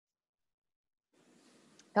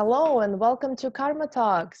Hello and welcome to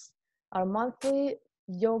Karmatalks, our monthly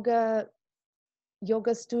yoga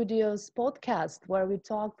studios podcast where we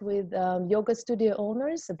talk with yoga studio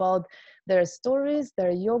owners about their stories,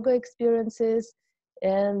 their yoga experiences,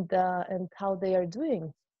 and how they are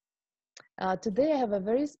doing. Today I have a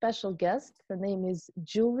very special guest. Her name is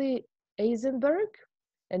Julie Eisenberg,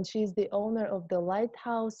 and she's the owner of the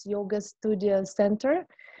Lighthouse Yoga Studio Center,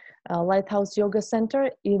 Lighthouse Yoga Center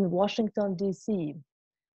in Washington, D.C.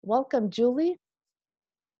 Welcome, Julie.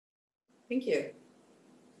 Thank you.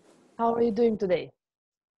 How are you doing today?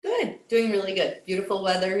 Good. Doing really good. Beautiful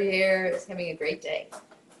weather here. It's having a great day.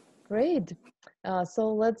 Great.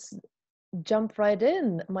 So let's jump right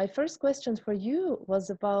in. My first question for you was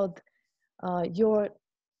about your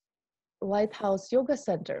Lighthouse Yoga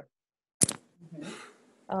Center.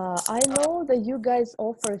 I know that you guys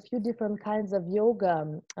offer a few different kinds of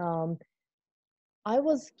yoga. I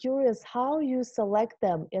was curious how you select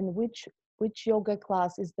them and which yoga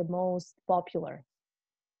class is the most popular.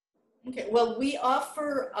 Okay. Well, we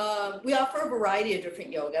offer a variety of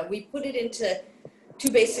different yoga. We put it into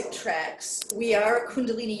two basic tracks. We are a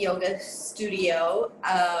Kundalini yoga studio,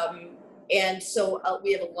 and so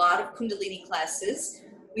we have a lot of Kundalini classes.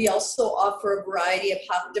 We also offer a variety of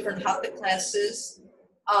different hatha classes.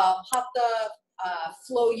 Hatha,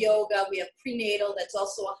 flow yoga. We have prenatal. That's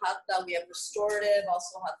also a hatha. We have restorative,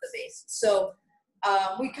 also hatha based. So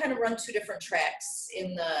we kind of run two different tracks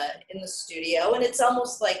in the studio, and it's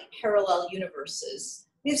almost like parallel universes.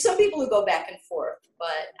 We have some people who go back and forth,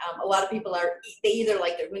 but a lot of people they either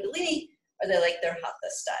like their Kundalini or they like their hatha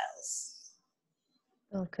styles.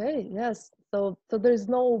 Okay, yes. So there's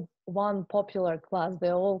no one popular class.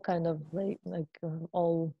 They're all kind of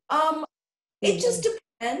all. It just depends.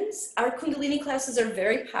 Our Kundalini classes are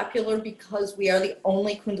very popular because we are the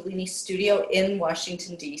only Kundalini studio in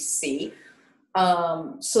Washington, D.C.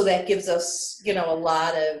 So that gives us, a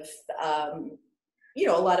lot of,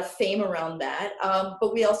 a lot of fame around that.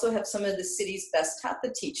 But we also have some of the city's best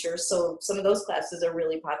hatha teachers. So some of those classes are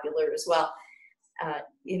really popular as well.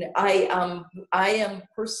 I am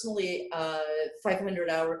personally a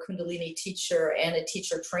 500-hour Kundalini teacher and a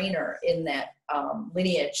teacher trainer in that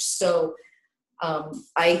lineage. So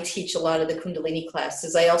I teach a lot of the Kundalini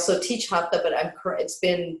classes. I also teach hatha, but it's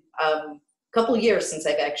been a couple of years since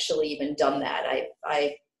I've actually even done that.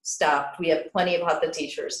 I stopped. We have plenty of hatha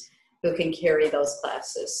teachers who can carry those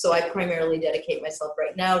classes. So I primarily dedicate myself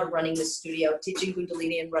right now to running the studio, teaching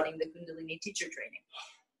Kundalini and running the Kundalini teacher training.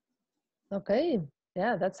 Okay,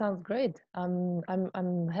 yeah, that sounds great.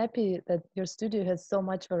 I'm happy that your studio has so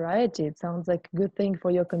much variety. It sounds like a good thing for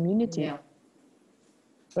your community. Yeah.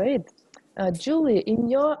 Great. Julie, in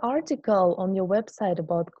your article on your website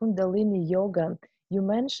about Kundalini Yoga, you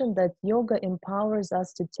mentioned that yoga empowers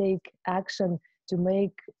us to take action to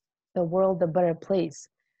make the world a better place.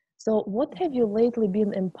 So what have you lately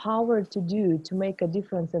been empowered to do to make a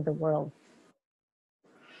difference in the world?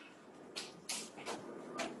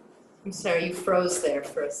 I'm sorry, you froze there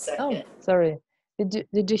for a second. Oh, sorry.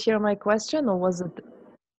 Did you hear my question, or was it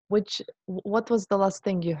what was the last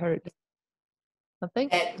thing you heard? Nothing?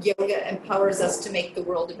 That yoga empowers us to make the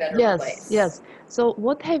world a better place. Yes. So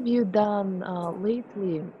what have you done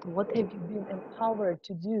lately? What have you been empowered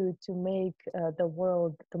to do to make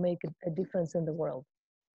to make a difference in the world?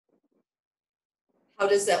 How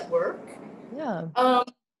does that work? Yeah.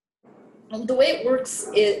 The way it works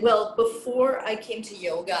is, well, before I came to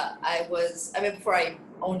yoga, before I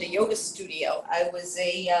owned a yoga studio, I was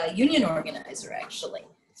a union organizer, actually.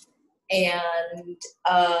 And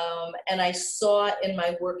I saw in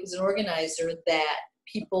my work as an organizer that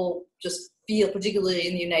people just feel, particularly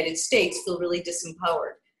in the United States, feel really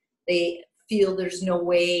disempowered. They feel there's no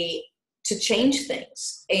way to change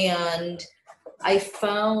things. And I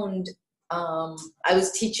found I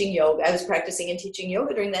was teaching yoga. I was practicing and teaching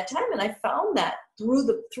yoga during that time, and I found that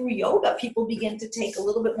through yoga, people begin to take a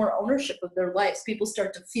little bit more ownership of their lives. People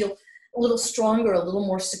start to feel a little stronger, a little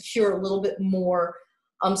more secure, a little bit more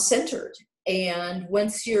centered. And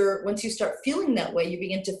once you start feeling that way, you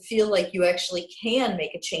begin to feel like you actually can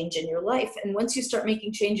make a change in your life. And once you start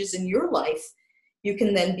making changes in your life, you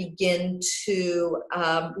can then begin to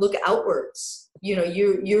look outwards.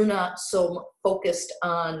 You're not so focused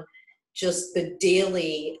on just the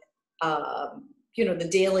daily, the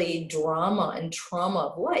daily drama and trauma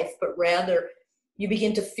of life, but rather you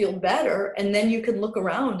begin to feel better, and then you can look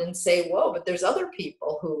around and say, whoa, but there's other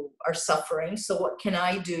people who are suffering, so what can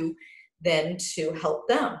I do then to help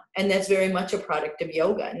them? And that's very much a product of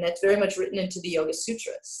yoga, and that's very much written into the Yoga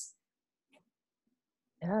Sutras.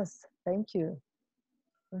 Yes, thank you.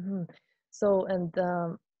 So, and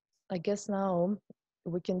I guess now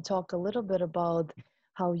we can talk a little bit about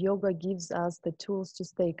how yoga gives us the tools to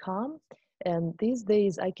stay calm. And these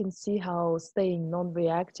days, I can see how staying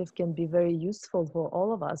non-reactive can be very useful for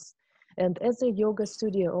all of us. And as a yoga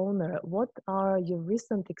studio owner, what are your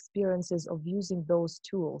recent experiences of using those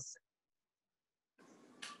tools?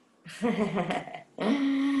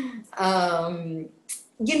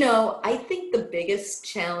 I think the biggest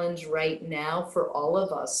challenge right now for all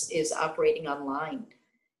of us is operating online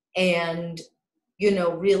and,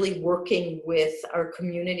 really working with our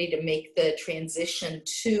community to make the transition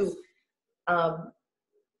um,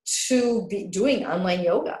 to be doing online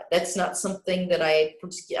yoga. That's not something that I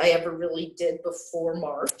ever really did before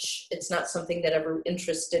March. It's not something that ever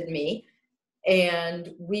interested me.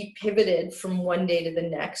 And we pivoted from one day to the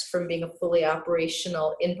next, from being a fully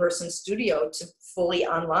operational in-person studio to fully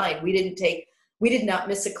online. We did not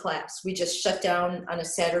miss a class. We just shut down on a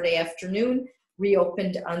Saturday afternoon,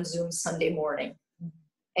 reopened on Zoom Sunday morning.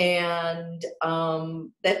 And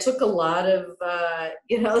that took a lot of, that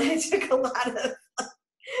took a lot of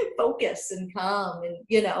focus and calm, and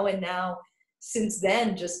now since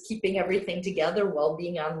then, just keeping everything together while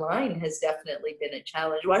being online has definitely been a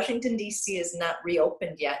challenge. Washington, D.C. is not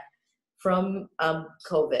reopened yet from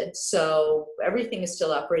COVID, so everything is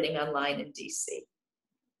still operating online in D.C.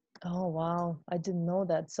 Oh, wow. I didn't know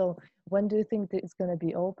that. So when do you think that it's going to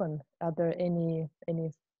be open? Are there any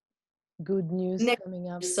good news Next coming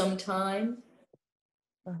up? sometime,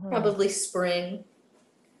 Uh-huh. probably spring.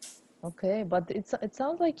 Okay, but it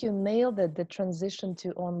sounds like you nailed it, the transition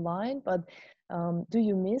to online, but do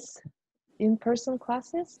you miss in-person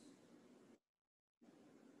classes?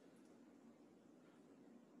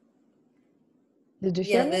 Did you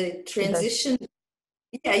hear Yeah, me? the transition.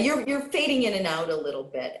 Yeah, you're fading in and out a little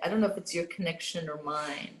bit. I don't know if it's your connection or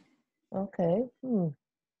mine. Okay.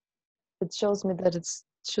 It shows me that it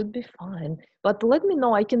should be fine. But let me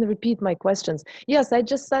know, I can repeat my questions. Yes, I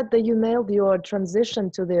just said that you nailed your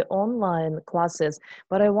transition to the online classes,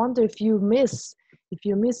 but I wonder if you miss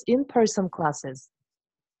in-person classes.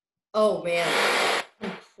 Oh man,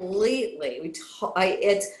 completely.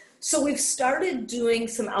 So we've started doing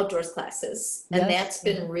some outdoors classes, and Yes. that's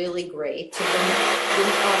been really great.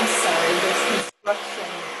 I'm sorry, there's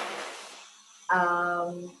construction.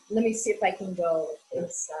 Let me see if I can go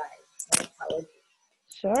inside. My apologies.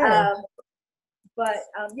 Sure.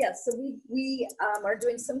 Yeah, so we are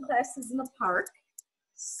doing some classes in the park.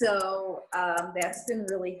 So that's been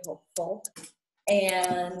really helpful.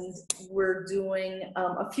 And we're doing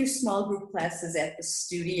a few small group classes at the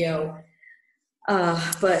studio.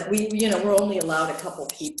 But we're only allowed a couple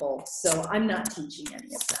people. So I'm not teaching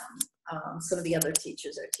any of them. Some of the other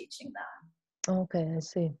teachers are teaching them. Okay, I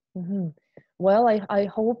see. Well, I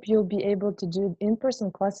hope you'll be able to do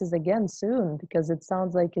in-person classes again soon, because it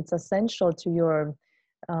sounds like it's essential to your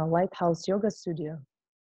Lighthouse Yoga Studio.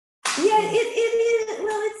 Yeah, it is.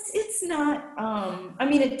 Well, it's not. I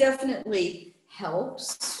mean, it definitely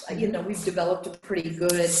helps. We've developed a pretty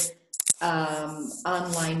good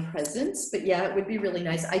online presence, but yeah, it would be really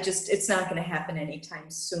nice. It's not going to happen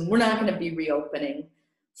anytime soon. We're not going to be reopening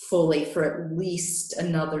fully for at least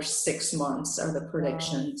another 6 months are the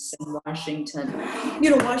predictions. Wow. In Washington.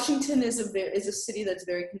 Washington is a city that's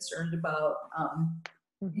very concerned about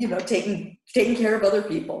taking care of other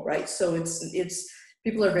people, right? So it's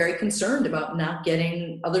people are very concerned about not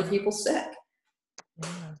getting other people sick.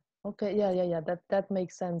 Yeah. Okay. Yeah. That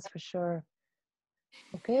makes sense for sure.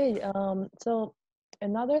 Okay. So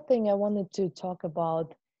another thing I wanted to talk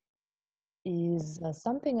about is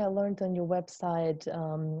something I learned on your website,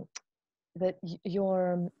 that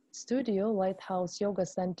your studio, Lighthouse Yoga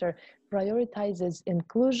Center, prioritizes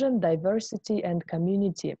inclusion, diversity, and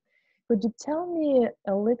community. Could you tell me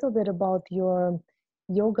a little bit about your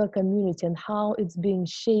yoga community and how it's being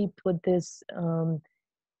shaped with this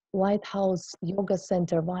Lighthouse Yoga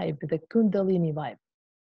Center vibe, the Kundalini vibe?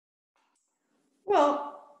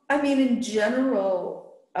 Well, I mean, in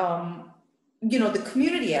general, the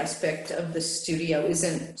community aspect of the studio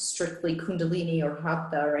isn't strictly Kundalini or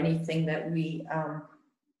Hatha or anything that we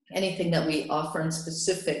offer in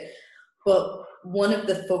specific. But one of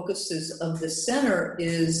the focuses of the center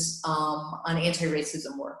is on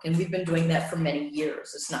anti-racism work, and we've been doing that for many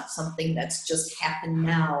years. It's not something that's just happened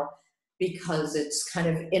now because it's kind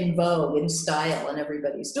of in vogue, in style, and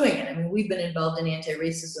everybody's doing it. I mean, we've been involved in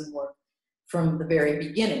anti-racism work from the very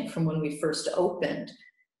beginning, from when we first opened.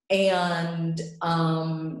 And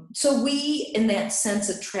so we, in that sense,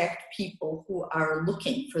 attract people who are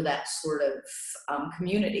looking for that sort of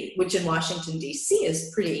community, which in Washington, D.C.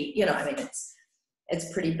 is pretty,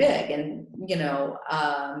 it's pretty big. And,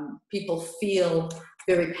 people feel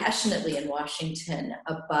very passionately in Washington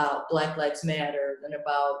about Black Lives Matter and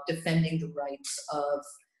about defending the rights of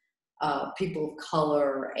people of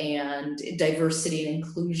color and diversity and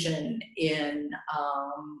inclusion in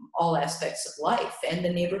all aspects of life. And the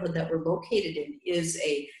neighborhood that we're located in is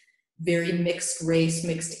a very mixed race,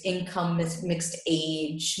 mixed income, mixed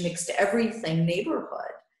age, mixed everything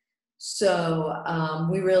neighborhood. So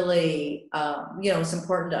we really, it's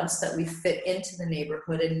important to us that we fit into the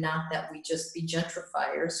neighborhood and not that we just be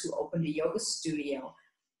gentrifiers who opened a yoga studio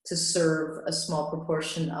to serve a small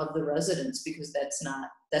proportion of the residents, because that's not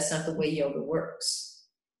the way yoga works.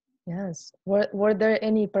 Yes. Were there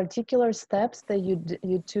any particular steps that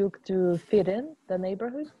you took to fit in the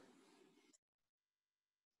neighborhood?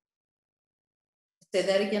 Say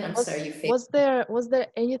that again. I'm sorry. You was there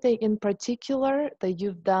anything in particular that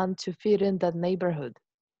you've done to fit in that neighborhood?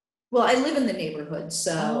 Well, I live in the neighborhood,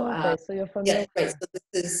 so okay, so you're familiar. Yeah, right. So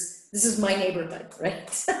this is my neighborhood, right?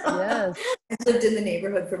 Yes. I lived in the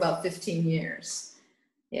neighborhood for about 15 years.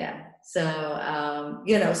 Yeah. So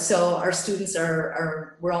so our students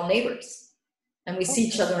we're all neighbors, and we see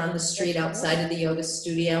each other on the street outside of the yoga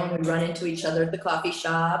studio, and we run into each other at the coffee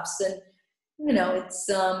shops, and it's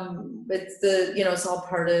it's all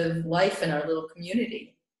part of life in our little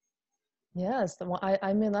community. Yes,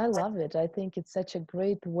 I mean, I love it. I think it's such a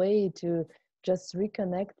great way to just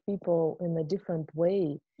reconnect people in a different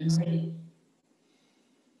way. Mm-hmm.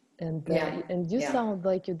 And you sound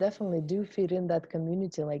like you definitely do fit in that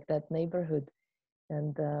community, like that neighborhood.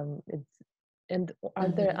 And are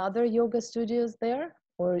there other yoga studios there,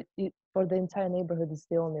 or for the entire neighborhood is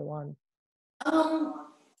the only one?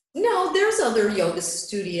 No, there's other yoga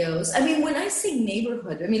studios. I mean, when I say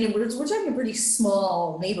neighborhood, I mean, we're talking a pretty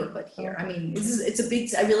small neighborhood here. I mean,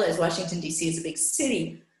 I realize Washington, D.C. is a big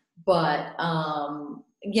city, but, I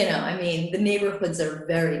mean, the neighborhoods are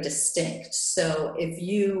very distinct. So if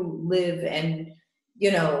you live and,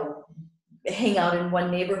 hang out in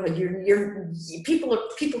one neighborhood,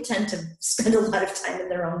 people tend to spend a lot of time in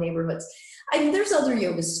their own neighborhoods. I mean, there's other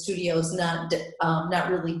yoga studios, not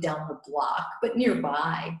really down the block, but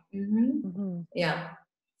nearby. Mm-hmm. Mm-hmm. Yeah.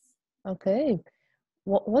 Okay.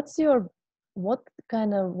 What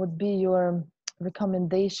kind of would be your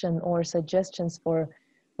recommendation or suggestions for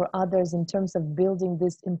others in terms of building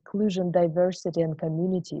this inclusion, diversity, and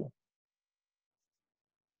community?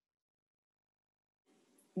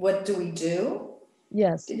 What do we do?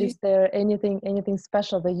 Yes. Is there anything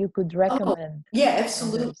special that you could recommend? Yeah,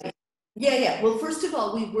 absolutely. Others? Yeah. Well, first of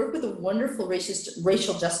all, we work with a wonderful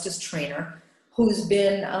racial justice trainer who's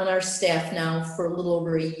been on our staff now for a little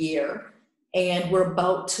over a year. And we're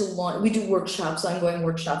about to launch, we do workshops, ongoing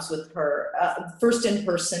workshops with her, first in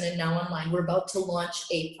person and now online. We're about to launch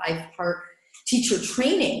a 5-part teacher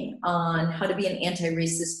training on how to be an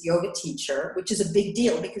anti-racist yoga teacher, which is a big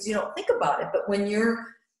deal because you don't think about it. But when you're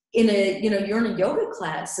in a yoga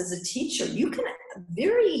class as a teacher, you can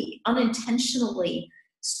very unintentionally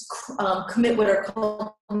commit what are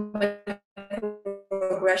called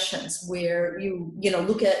microaggressions, where you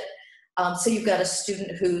look at so you've got a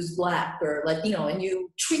student who's Black or Latino, and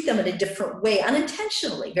you treat them in a different way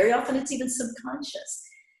unintentionally. Very often it's even subconscious.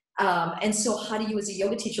 And so how do you as a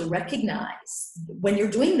yoga teacher recognize when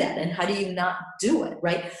you're doing that, and how do you not do it,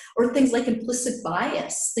 right? Or things like implicit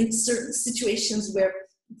bias, think certain situations where,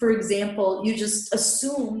 for example, you just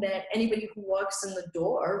assume that anybody who walks in the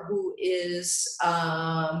door who is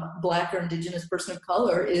Black or Indigenous person of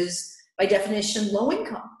color is by definition low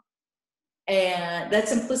income. And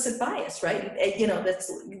that's implicit bias, right?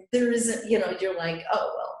 There isn't, you're like,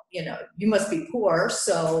 oh, well, you must be poor,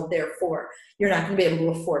 so therefore you're not going to be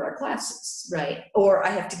able to afford our classes, right? Or I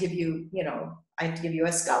have to give you,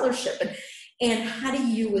 a scholarship. And how do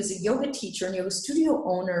you as a yoga teacher and yoga studio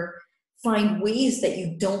owner find ways that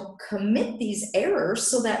you don't commit these errors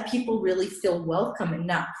so that people really feel welcome and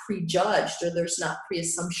not prejudged, or there's not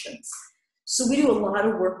pre-assumptions? So we do a lot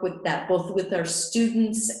of work with that, both with our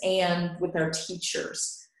students and with our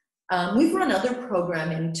teachers. We've run other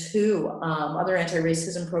programming too, other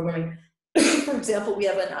anti-racism programming. For example, we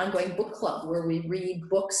have an ongoing book club where we read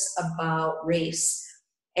books about race,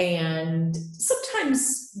 and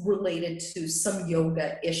sometimes related to some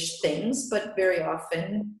yoga-ish things, but very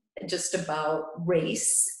often just about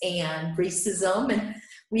race and racism. And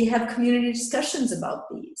we have community discussions about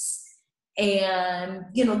these. And,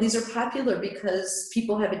 these are popular because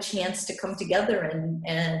people have a chance to come together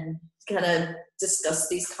and kind of discuss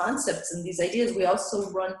these concepts and these ideas. We also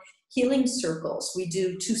run healing circles. We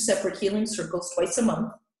do 2 separate healing circles twice a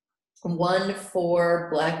month. One for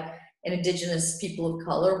Black and Indigenous people of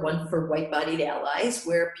color, one for white-bodied allies,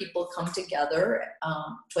 where people come together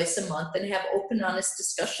twice a month and have open, honest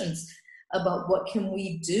discussions about what can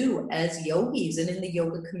we do as yogis and in the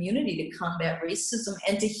yoga community to combat racism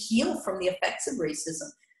and to heal from the effects of racism.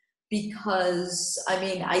 Because, I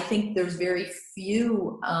mean, I think there's very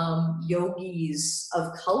few yogis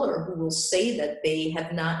of color who will say that they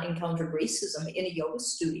have not encountered racism in a yoga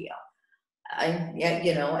studio.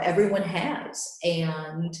 You know, everyone has.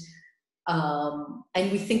 And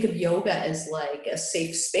we think of yoga as like a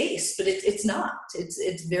safe space, but it's not.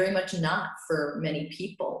 It's very much not for many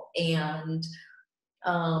people. And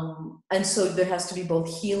so there has to be both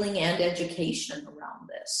healing and education around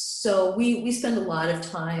this. So we spend a lot of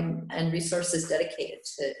time and resources dedicated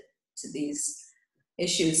to these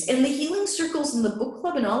issues. And the healing circles and the book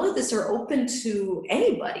club and all of this are open to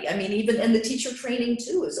anybody. I mean, and the teacher training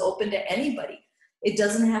too is open to anybody. It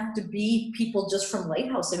doesn't have to be people just from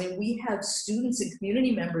Lighthouse. I mean, we have students and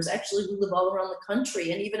community members actually who live all around the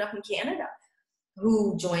country and even up in Canada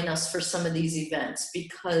who join us for some of these events,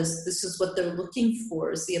 because this is what they're looking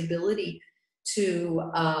for, is the ability to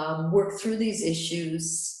work through these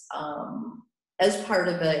issues as part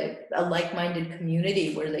of a like-minded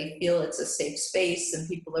community where they feel it's a safe space and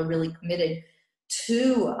people are really committed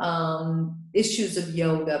to issues of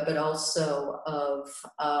yoga, but also of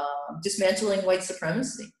dismantling white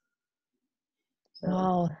supremacy. So.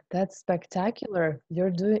 Wow, that's spectacular.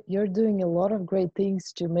 You're doing a lot of great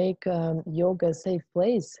things to make yoga a safe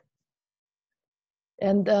place.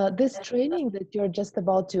 And this training that you're just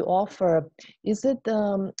about to offer, is it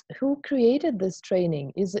who created this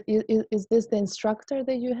training? Is this the instructor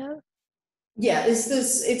that you have? Yeah,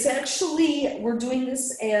 it's actually, we're doing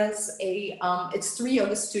this as it's 3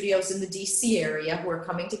 yoga studios in the DC area who are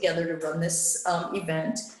coming together to run this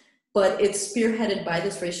event, but it's spearheaded by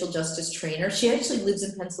this racial justice trainer. She actually lives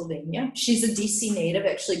in Pennsylvania. She's a DC native,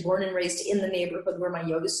 actually born and raised in the neighborhood where my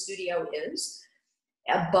yoga studio is,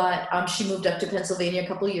 but she moved up to Pennsylvania a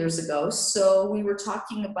couple of years ago. So we were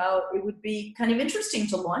talking about it would be kind of interesting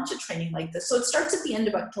to launch a training like this. So it starts at the end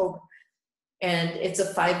of October. And it's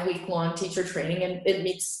a 5-week-long teacher training, and it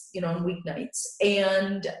meets, you know, on weeknights.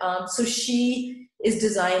 And so she is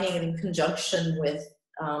designing it in conjunction with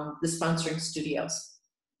the sponsoring studios.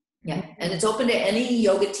 Yeah, and it's open to any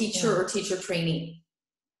yoga teacher or teacher trainee.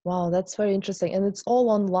 Wow, that's very interesting. And it's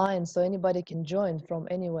all online, so anybody can join from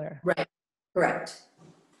anywhere. Right, correct.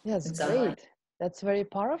 Yes, it's great. online. That's very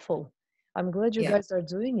powerful. I'm glad you guys are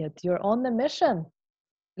doing it. You're on the mission.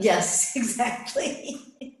 Yes, exactly.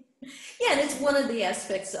 Yeah, and it's one of the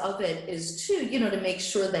aspects of it is too, you know, to make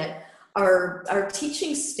sure that our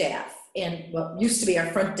teaching staff and what used to be our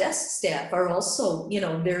front desk staff are also, you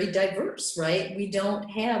know, very diverse, right? We don't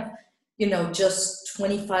have, you know, just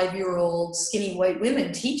 25-year-old skinny white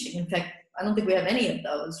women teaching. In fact, I don't think we have any of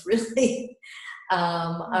those, really.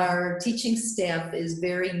 Our teaching staff is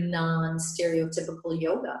very non-stereotypical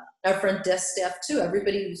yoga. Our front desk staff too,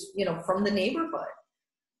 everybody who's, you know, from the neighborhood.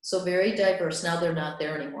 So very diverse. Now they're not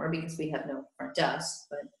there anymore because we have no front desk,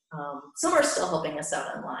 but some are still helping us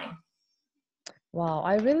out online. Wow,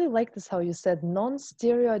 I really like this, how you said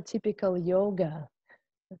non-stereotypical yoga.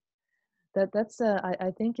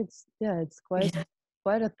 I think it's quite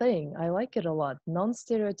a thing. I like it a lot.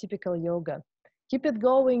 Non-stereotypical yoga. Keep it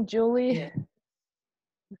going, Julie.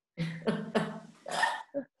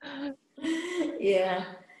 Yeah.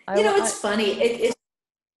 You know, it's funny.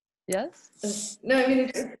 Yes? No, I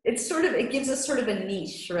mean, it's sort of, it gives us sort of a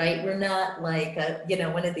niche, right? We're not like, you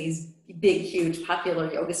know, one of these big, huge, popular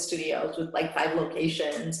yoga studios with like 5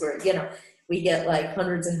 locations where, you know, we get like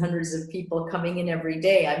hundreds and hundreds of people coming in every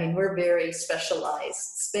day. I mean, we're very specialized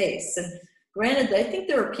space. And granted, I think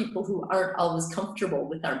there are people who aren't always comfortable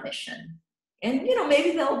with our mission. And, you know,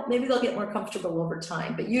 maybe they'll get more comfortable over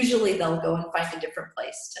time, but usually they'll go and find a different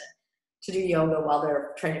place to do yoga while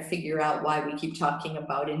they're trying to figure out why we keep talking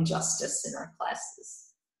about injustice in our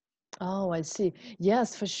classes. Oh, I see.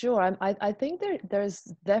 Yes, for sure. I think there's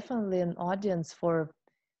definitely an audience for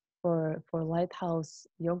Lighthouse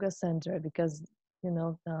Yoga Center, because, you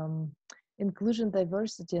know, inclusion,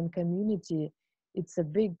 diversity, and community, it's a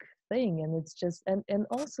big thing, and it's just and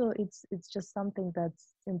also it's just something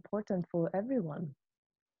that's important for everyone,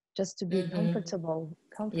 just to be comfortable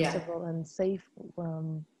and safe.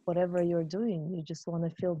 Whatever you're doing, you just want to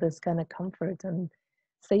feel this kind of comfort and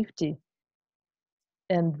safety,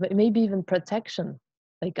 and maybe even protection.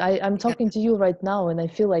 Like I'm talking to you right now, and I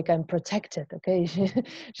feel like I'm protected. Okay,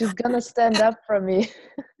 she's gonna stand up for me.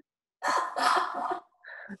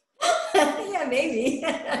 Yeah, maybe.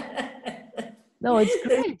 No, it's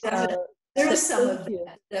great. There's some of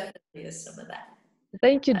that. Definitely is some of that.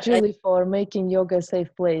 Thank you, Julie, for making yoga a safe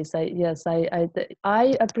place.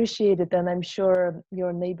 I appreciate it, and I'm sure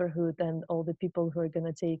your neighborhood and all the people who are going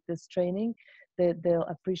to take this training, they'll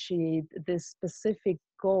appreciate this specific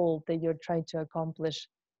goal that you're trying to accomplish.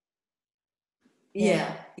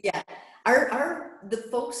 Yeah. The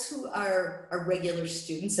folks who are our regular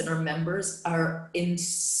students and our members are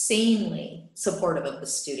insanely supportive of the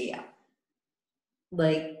studio.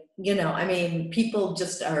 Like, I mean, people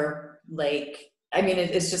just are like, I mean,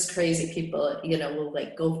 it's just crazy. People, will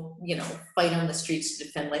like go, fight on the streets to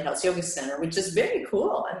defend Lighthouse Yoga Center, which is very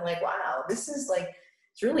cool. I'm like, wow, this is like,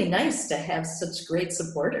 it's really nice to have such great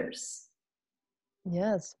supporters.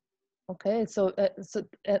 Yes. Okay. So,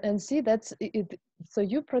 and see, that's it. So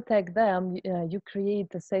you protect them, you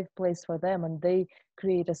create a safe place for them, and they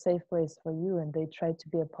create a safe place for you, and they try to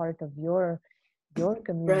be a part of your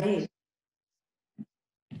community.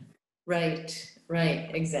 Right,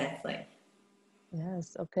 exactly.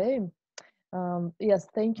 Yes. Okay. Yes,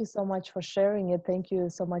 thank you so much for sharing it. Thank you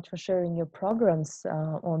so much for sharing your programs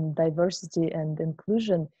on diversity and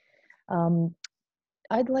inclusion.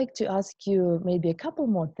 I'd like to ask you maybe a couple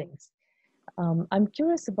more things. I'm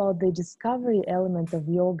curious about the discovery element of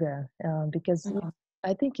yoga because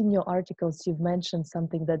I think in your articles you've mentioned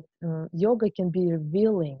something that yoga can be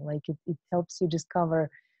revealing, like it helps you discover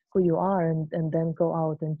who you are and then go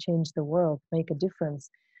out and change the world, make a difference.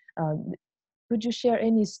 Could you share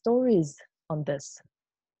any stories on this?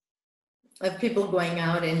 Of people going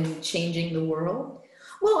out and changing the world?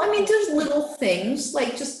 Well, I mean, there's little things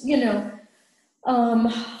like just,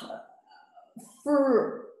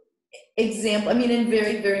 for example, I mean, in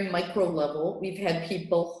very, very micro level, we've had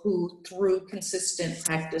people who, through consistent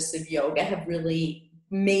practice of yoga, have really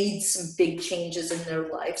made some big changes in their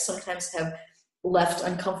life, sometimes have left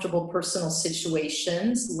uncomfortable personal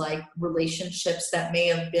situations, like relationships that may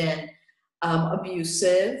have been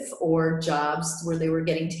abusive, or jobs where they were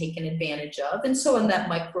getting taken advantage of. And so on that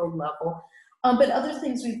micro level. But other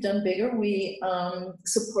things we've done bigger, we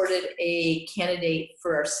supported a candidate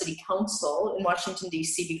for our city council in Washington,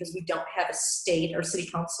 D.C., because we don't have a state. Our city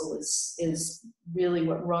council is really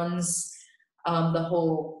what runs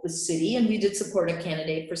the city. And we did support a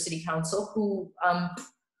candidate for city council who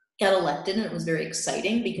got elected, and it was very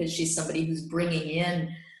exciting because she's somebody who's bringing in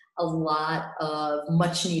a lot of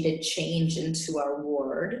much needed change into our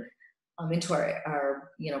ward, into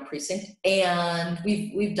our precinct. And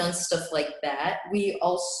we've done stuff like that. We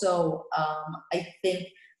also, I think,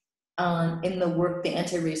 in the work, the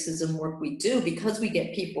anti-racism work we do, because we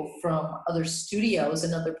get people from other studios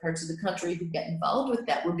in other parts of the country who get involved with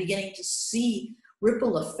that, we're beginning to see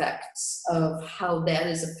ripple effects of how that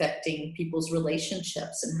is affecting people's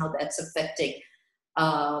relationships and how that's affecting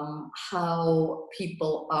how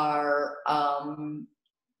people are,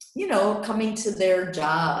 coming to their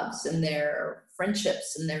jobs and their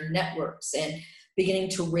friendships and their networks, and beginning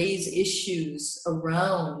to raise issues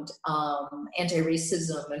around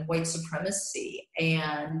anti-racism and white supremacy.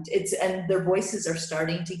 And their voices are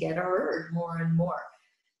starting to get heard more and more.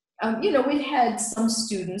 We've had some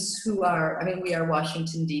students who are, we are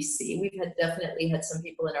Washington, D.C. We've definitely had some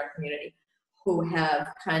people in our community who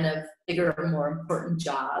have kind of bigger or more important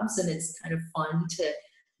jobs, and it's kind of fun to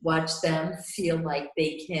watch them feel like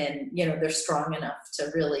they can, they're strong enough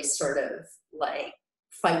to really sort of like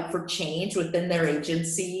fight for change within their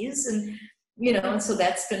agencies, and and so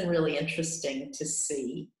that's been really interesting to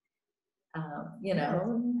see.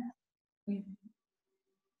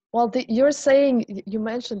 Well, you're saying, you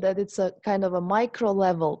mentioned that it's a kind of a micro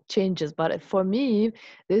level changes, but for me,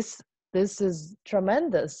 this is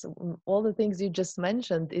tremendous. All the things you just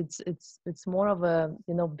mentioned, it's more of a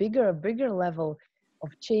bigger level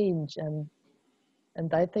of change, and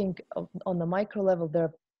I think on the micro level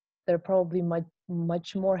there probably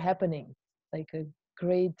much more happening, like a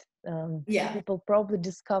great people probably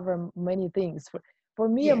discover many things. For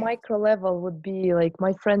me, a micro level would be like,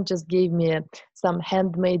 my friend just gave me some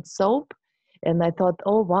handmade soap, and I thought,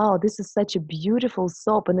 oh wow, this is such a beautiful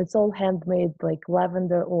soap, and it's all handmade, like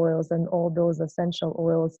lavender oils and all those essential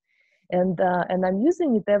oils, and I'm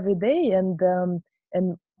using it every day, and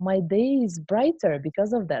my day is brighter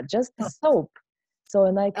because of that, just the soap. So,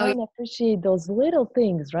 and I kind of appreciate those little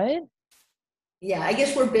things, right? Yeah, I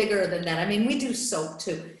guess we're bigger than that. We do soap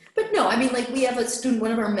too. But no, like we have a student,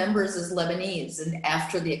 one of our members is Lebanese, and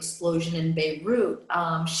after the explosion in Beirut,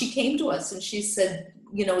 she came to us and she said,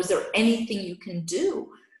 is there anything you can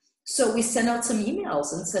do? So we sent out some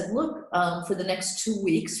emails and said, look, for the next 2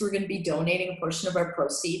 weeks, we're going to be donating a portion of our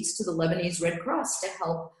proceeds to the Lebanese Red Cross to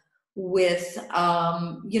help with,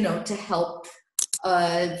 to help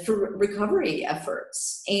for recovery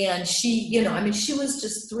efforts. And she, she was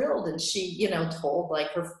just thrilled. And she, told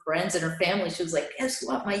like her friends and her family, she was like, guess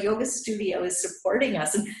what? My yoga studio is supporting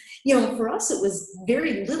us. And, for us, it was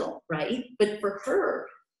very little, right? But for her,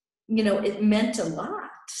 it meant a lot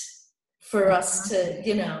for us to,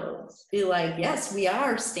 be like, yes, we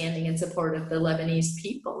are standing in support of the Lebanese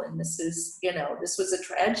people. And this is, this was a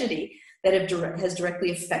tragedy that has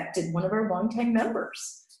directly affected one of our longtime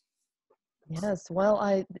members. Yes,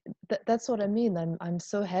 well, that's what I mean. I'm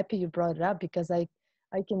so happy you brought it up, because I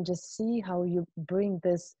can just see how you bring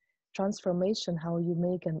this transformation, how you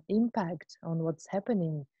make an impact on what's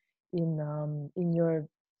happening in your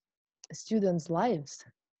students' lives,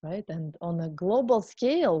 right? And on a global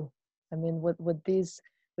scale. I mean, with this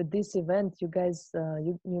event, you guys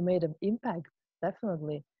you made an impact,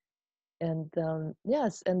 definitely. And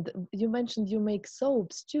yes, and you mentioned you make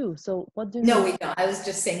soaps too. So what do you No, make? we don't. I was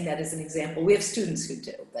just saying that as an example. We have students who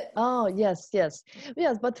do, but Oh, yes, yes.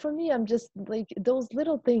 Yes, but for me, I'm just like those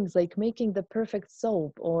little things, like making the perfect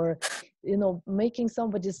soap, or, making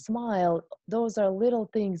somebody smile. Those are little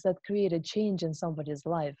things that create a change in somebody's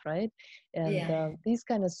life, right? And yeah, these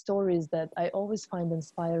kind of stories that I always find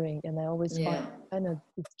inspiring, and I always find yeah.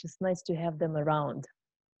 it's just nice to have them around.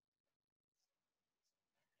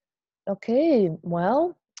 Okay,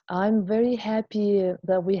 well, I'm very happy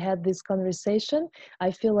that we had this conversation.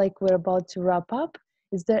 I feel like we're about to wrap up.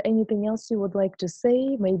 Is there anything else you would like to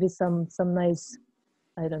say? Maybe some nice,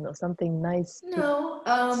 I don't know, something nice to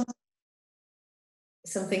No,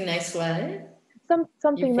 something nice. What? You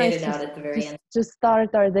something nice faded out at the very end. to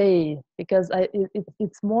start our day, because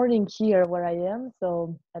it's morning here where I am.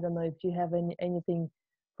 So I don't know if you have anything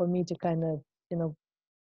for me to kind of,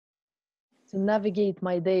 to navigate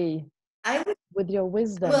my day I would. with your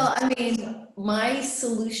wisdom. Well, I mean, my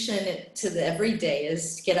solution to the everyday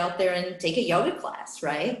is to get out there and take a yoga class,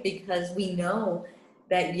 right? Because we know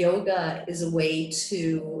that yoga is a way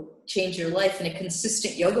to change your life, and a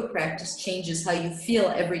consistent yoga practice changes how you feel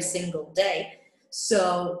every single day.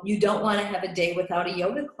 So you don't want to have a day without a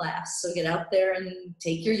yoga class. So get out there and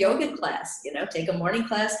take your yoga class, take a morning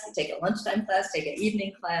class, take a lunchtime class, take an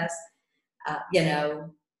evening class,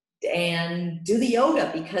 and do the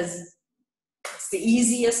yoga, because it's the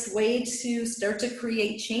easiest way to start to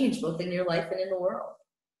create change, both in your life and in the world.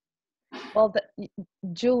 Well,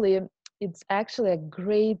 Julie, it's actually a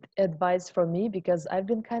great advice for me, because I've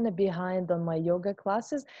been kind of behind on my yoga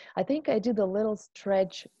classes. I think I did a little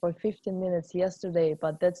stretch for 15 minutes yesterday,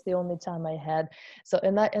 but that's the only time I had. So,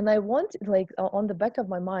 and I want, like, on the back of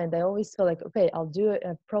my mind, I always feel like, okay, I'll do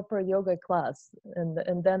a proper yoga class, and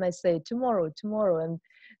then I say tomorrow, and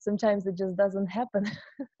sometimes it just doesn't happen.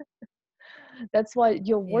 That's why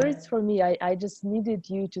your Yeah. words for me, I just needed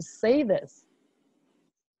you to say this.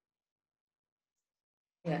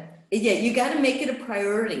 Yeah. Yeah. You got to make it a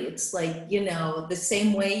priority. It's like, the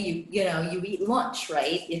same way you eat lunch,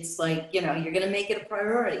 right? It's like, you're going to make it a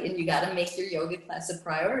priority, and you got to make your yoga class a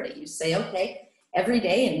priority. You say, okay, every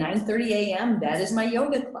day at 9:30 a.m., that is my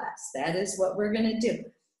yoga class. That is what we're going to do.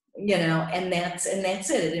 And that's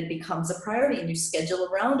it. And it becomes a priority, and you schedule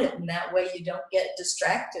around it. And that way you don't get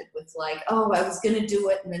distracted with like, oh, I was going to do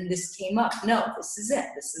it, and then this came up. No, this is it.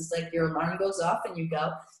 This is like your alarm goes off and you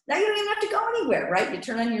go, now you don't even have to go anywhere, right? You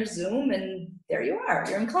turn on your Zoom and there you are,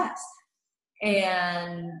 you're in class.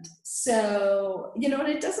 And so, and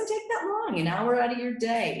it doesn't take that long, an hour out of your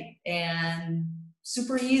day, and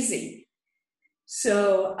super easy.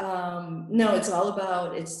 So no, it's all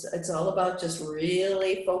about just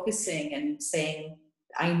really focusing and saying,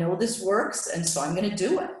 I know this works, and so I'm going to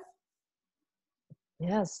do it.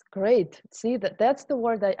 Yes, great. See, that's the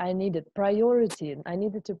word I needed, priority. I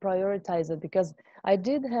needed to prioritize it, because I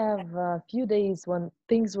did have a few days when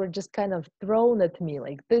things were just kind of thrown at me,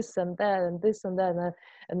 like this and that and this and that,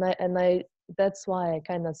 and I that's why I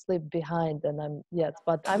kind of slipped behind, and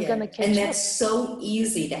but I'm Yeah, gonna and catch up. that's so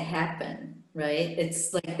easy to happen, right?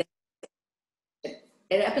 It's like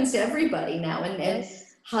it happens to everybody now, and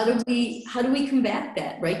Yes. how do we combat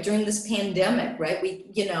that, right, during this pandemic, right?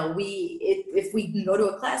 If we can go to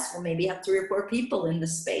a class, we'll maybe have 3 or 4 people in the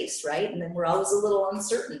space, right? And then we're always a little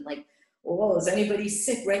uncertain, like, oh, is anybody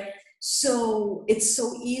sick, right? So it's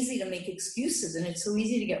so easy to make excuses, and it's so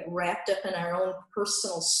easy to get wrapped up in our own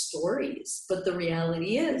personal stories. But the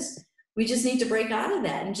reality is, we just need to break out of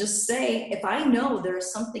that and just say, if I know there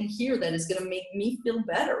is something here that is going to make me feel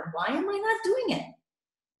better, why am I not doing it?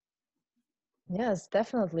 Yes,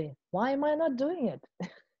 definitely. Why am I not doing it?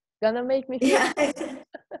 Gonna make me feel. Yeah.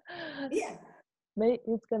 Yeah.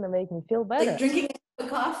 It's gonna make me feel Like better. drinking a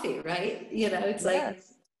coffee, right? It's like,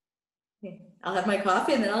 Yes. I'll have my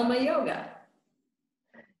coffee and then I'll have my yoga.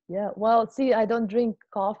 Yeah, well, see, I don't drink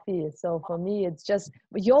coffee, so for me, it's just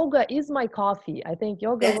yoga is my coffee. I think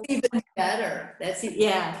yoga. That's even better.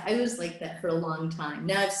 Yeah, I was like that for a long time.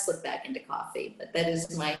 Now I've slipped back into coffee, but that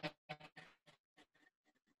is my,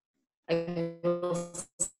 I will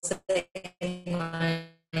say, my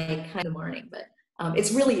kind of morning. But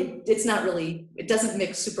it's not really, it doesn't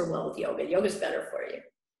mix super well with yoga. Yoga's better for you.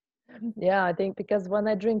 Yeah, I think because when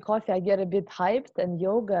I drink coffee, I get a bit hyped, and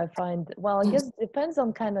yoga, I find, well, I guess it depends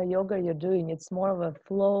on kind of yoga you're doing. It's more of a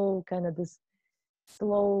flow, kind of this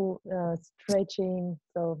slow stretching.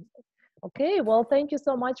 So, okay, well, thank you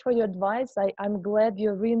so much for your advice. I'm glad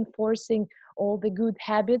you're reinforcing all the good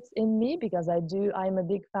habits in me because I'm a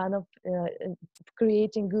big fan of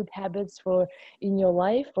creating good habits for in your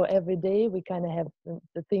life for every day. We kind of have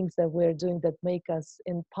the things that we're doing that make us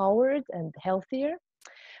empowered and healthier.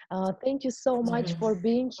 Thank you so much Mhm. for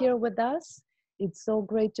being here with us. It's so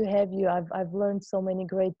great to have you. I've learned so many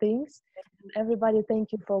great things. Everybody,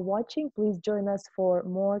 thank you for watching. Please join us for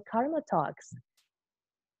more Karma Talks.